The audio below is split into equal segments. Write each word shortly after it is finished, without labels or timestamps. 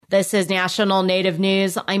This is National Native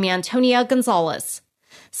News. I'm Antonia Gonzalez.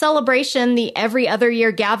 Celebration, the every other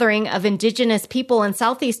year gathering of Indigenous people in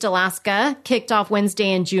Southeast Alaska, kicked off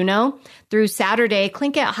Wednesday in Juneau. Through Saturday,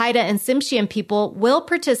 Tlingit, Haida, and Tsimshian people will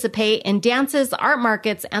participate in dances, art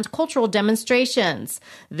markets, and cultural demonstrations.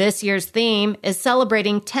 This year's theme is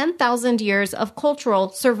celebrating 10,000 years of cultural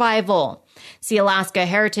survival. Sealaska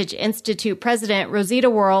Heritage Institute President Rosita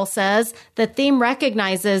Worrell says the theme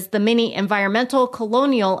recognizes the many environmental,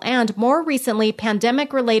 colonial, and more recently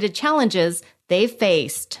pandemic-related challenges they've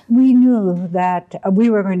faced. We knew that we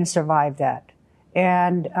were going to survive that.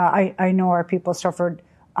 And I know our people suffered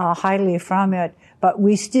highly from it, but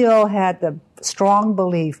we still had the strong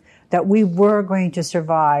belief that we were going to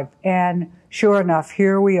survive. And sure enough,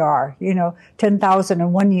 here we are,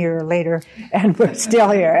 10,001 year later, and we're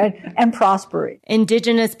still here and prospering.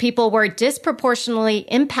 Indigenous people were disproportionately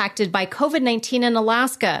impacted by COVID-19 in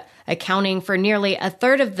Alaska, accounting for nearly a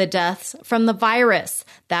third of the deaths from the virus.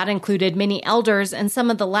 That included many elders and some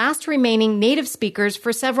of the last remaining native speakers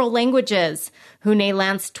for several languages. Hune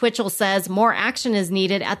Lance Twitchell says more action is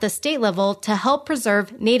needed at the state level to help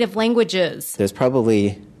preserve native languages. There's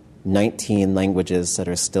probably 19 languages that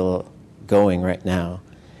are still going right now,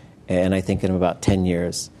 and I think in about 10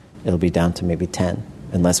 years it'll be down to maybe 10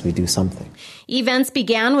 unless we do something. Events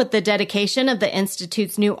began with the dedication of the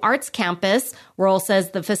Institute's new arts campus. Worrell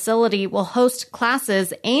says the facility will host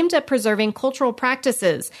classes aimed at preserving cultural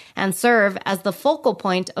practices and serve as the focal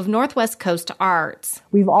point of Northwest Coast arts.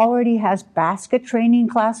 We've already had basket training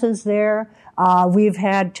classes there. We've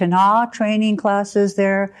had Tana training classes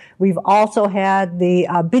there. We've also had the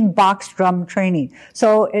big box drum training.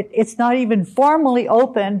 So it's not even formally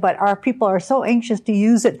open, but our people are so anxious to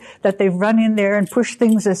use it that they've run in there and pushed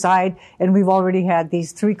things aside, and we've already had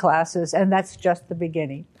these 3 classes, and that's just the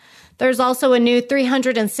beginning. There's also a new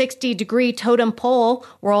 360-degree totem pole.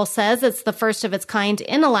 Worrell says it's the first of its kind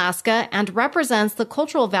in Alaska and represents the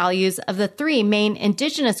cultural values of the 3 main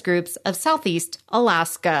indigenous groups of Southeast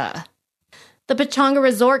Alaska. The Pechanga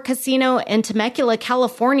Resort Casino in Temecula,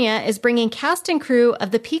 California is bringing cast and crew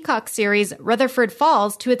of the Peacock series Rutherford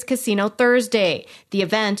Falls to its casino Thursday. The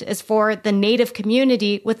event is for the Native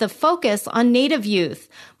community with a focus on Native youth.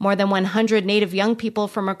 More than 100 Native young people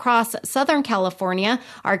from across Southern California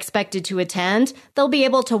are expected to attend. They'll be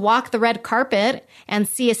able to walk the red carpet and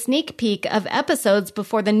see a sneak peek of episodes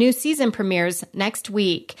before the new season premieres next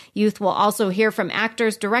week. Youth will also hear from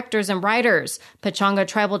actors, directors, and writers. Pechanga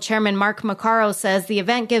Tribal Chairman Mark Macaro says the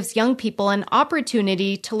event gives young people an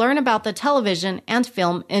opportunity to learn about the television and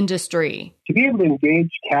film industry. To be able to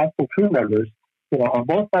engage cast and crew members, on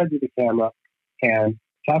both sides of the camera and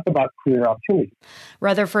talk about career opportunities.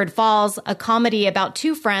 Rutherford Falls, a comedy about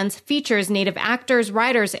 2 friends, features Native actors,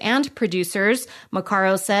 writers, and producers.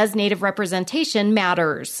 Macaro says Native representation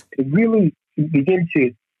matters. It really begins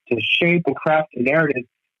to shape and craft a narrative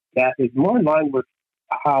that is more in line with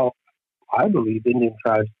how I believe Indian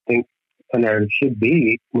tribes think a narrative should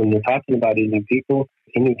be when you're talking about Indian people,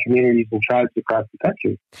 Indian communities, and tribes across the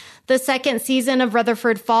country. The second season of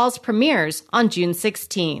Rutherford Falls premieres on June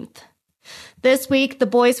 16th. This week, the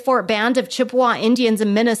Boys Fort Band of Chippewa Indians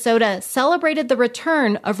in Minnesota celebrated the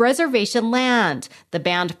return of reservation land. The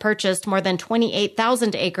band purchased more than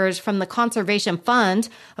 28,000 acres from the Conservation Fund.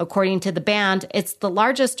 According to the band, it's the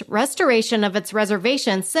largest restoration of its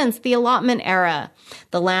reservation since the allotment era.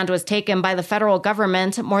 The land was taken by the federal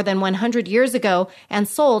government more than 100 years ago and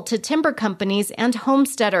sold to timber companies and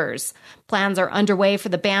homesteaders. Plans are underway for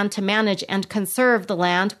the band to manage and conserve the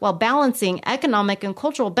land while balancing economic and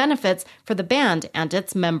cultural benefits for the band and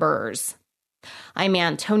its members. I'm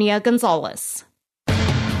Antonia Gonzalez.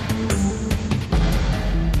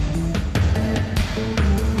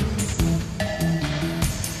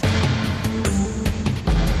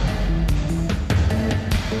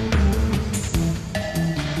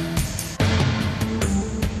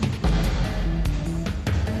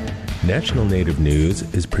 National Native News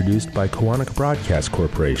is produced by Kawanak Broadcast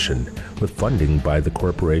Corporation with funding by the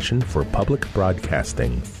Corporation for Public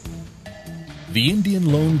Broadcasting. The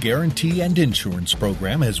Indian Loan Guarantee and Insurance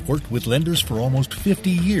Program has worked with lenders for almost 50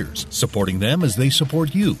 years, supporting them as they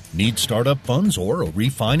support you. Need startup funds or a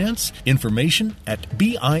refinance? Information at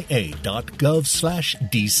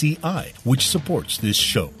bia.gov/DCI, which supports this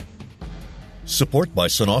show. Support by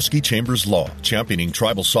Sonosky Chambers Law, championing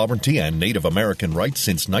tribal sovereignty and Native American rights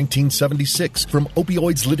since 1976. From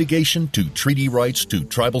opioids litigation to treaty rights to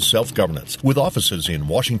tribal self-governance. With offices in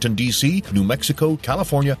Washington, D.C., New Mexico,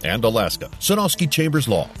 California, and Alaska. Sonosky Chambers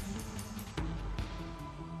Law.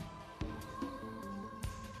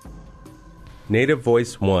 Native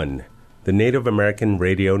Voice One, the Native American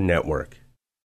Radio Network.